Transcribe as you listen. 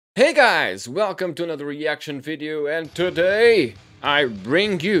Hey guys, welcome to another reaction video, and today I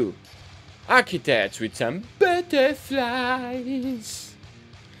bring you architects with some butterflies.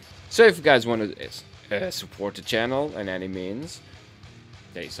 So if you guys want to support the channel in any means,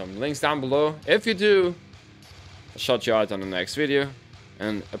 there's some links down below. If you do, I'll shout you out on the next video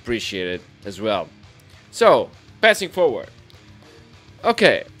and appreciate it as well. So, passing forward.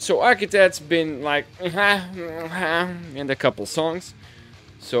 Okay, so architects been like in a couple songs.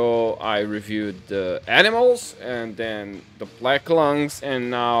 So I reviewed the animals and then the black lungs and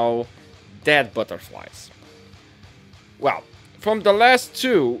now dead butterflies. Well, from the last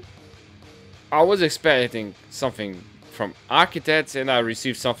two, I was expecting something from architects and I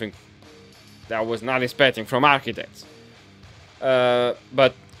received something that I was not expecting from architects.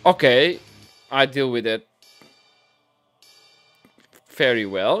 But okay, I deal with it very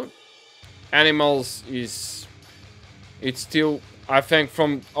well. Animals it's still, I think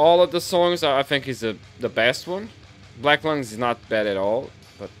from all of the songs, I think is the best one. Black Lungs is not bad at all,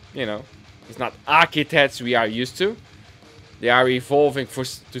 but you know, it's not architects we are used to. They are evolving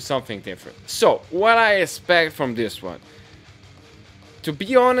to something different. So, what I expect from this one? To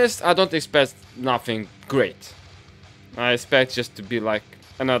be honest, I don't expect nothing great. I expect just to be like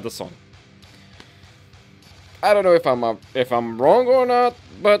another song. I don't know if I'm wrong or not,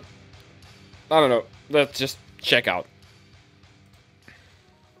 but I don't know. Let's just check out.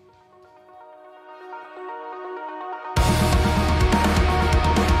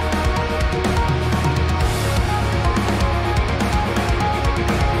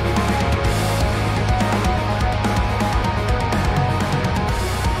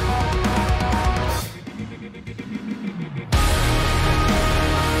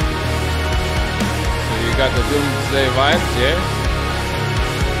 Got the doomsday vibes, yeah.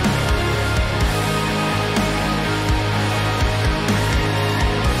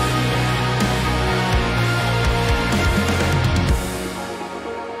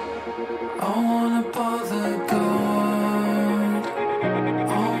 I wanna bother God. I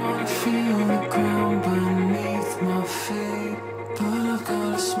wanna feel the ground beneath my feet, but I've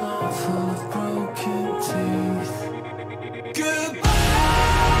got a smile full of broken teeth. Goodbye.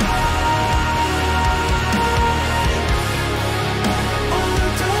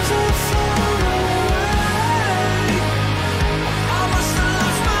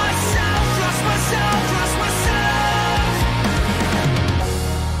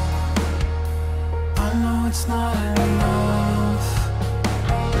 It's not enough.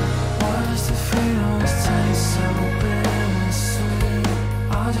 Why does the freedoms taste so bittersweet?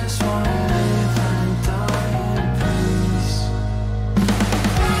 I just wanna live and die in peace.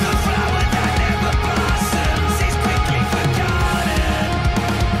 The flower that never blossoms is quickly forgotten.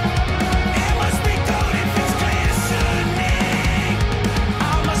 It must be gold if it's glistening. I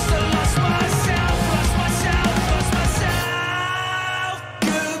must have lost myself, lost myself, lost myself.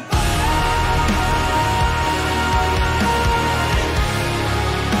 Goodbye.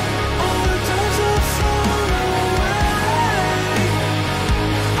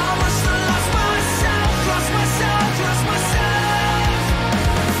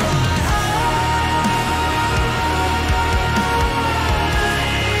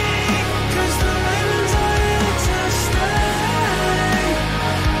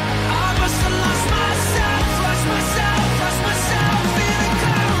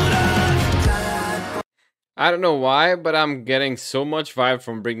 I don't know why, but I'm getting so much vibe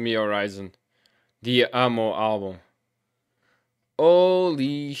from Bring Me Horizon, the Amo album.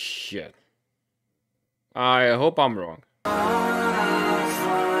 Holy shit. I hope I'm wrong.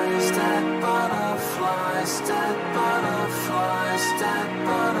 Butterflies, dead butterflies, dead butterflies, dead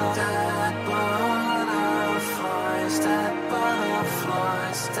butterflies, dead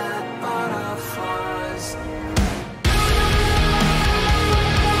butterflies, dead butterflies.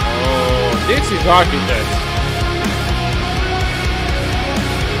 Oh, this is Architect.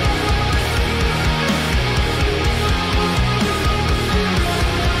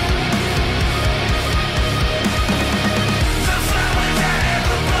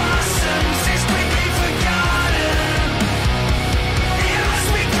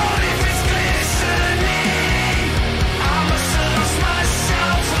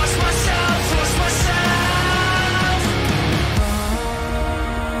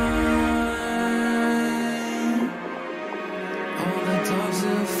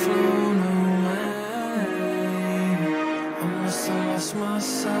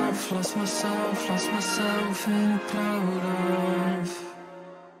 Lost myself in a cloud of butterflies.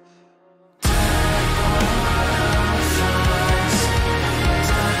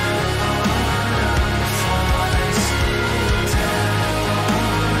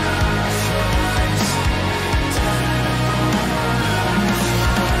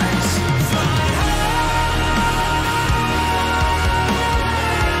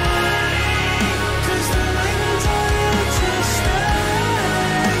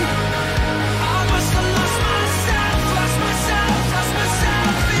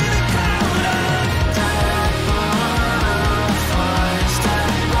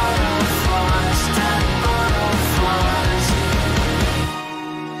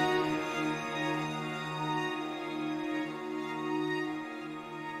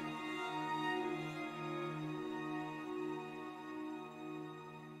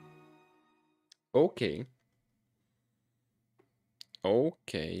 Okay.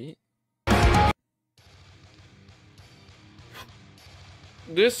 Okay.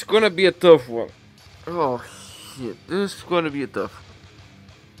 This is gonna be a tough one. Oh shit, this is gonna be a tough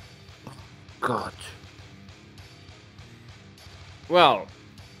one. God. Well,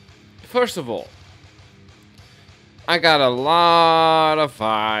 first of all, I got a lot of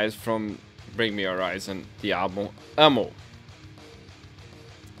vibes from Bring Me Horizon, the album Ammo.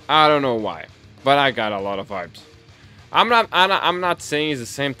 I don't know why, but I got a lot of vibes. I'm not saying it's the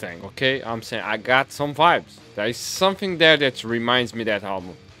same thing, okay? I'm saying I got some vibes. There is something there that reminds me of that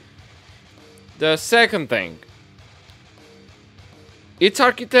album. The second thing, it's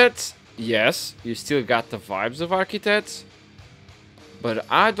Architects. Yes, you still got the vibes of Architects, but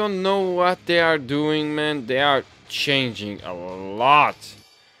I don't know what they are doing, man. They are changing a lot.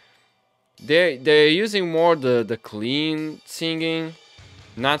 They're using more the clean singing,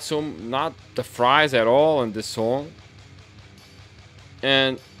 not the fries at all in this song.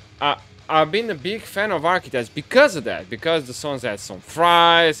 And I've been a big fan of Architects because of that, because the songs have some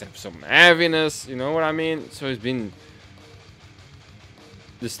fries, have some heaviness, you know what I mean? So it's been,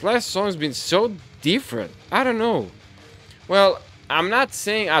 this last song's been so different. I don't know. Well, I'm not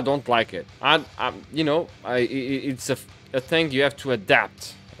saying I don't like it. It's a thing you have to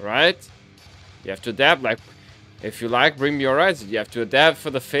adapt, right? You have to adapt. Like, if you like Bring Me Your Horizon, you have to adapt for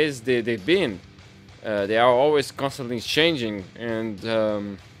the phase they've been. They are always constantly changing, and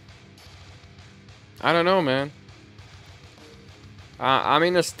I don't know, man. I'm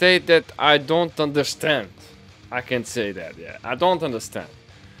in a state that I don't understand. I can say that, yeah. I don't understand.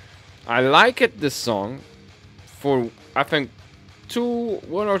 I like it, this song, for, I think,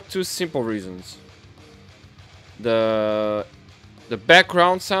 one or two simple reasons. The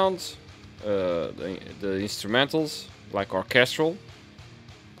background sounds, the instrumentals, like orchestral.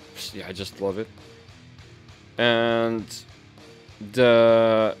 Yeah, I just love it. And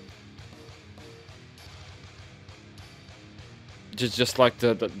the just like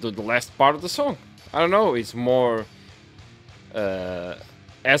the last part of the song. I don't know. It's more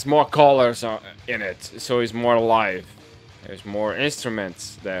has more colors in it, so it's more alive. There's more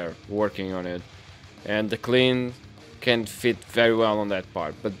instruments there working on it, and the clean can fit very well on that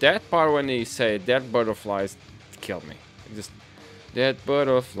part. But that part when he said that butterflies killed me. Just that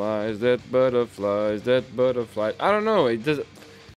butterflies, that butterflies, that butterflies. I don't know. It does.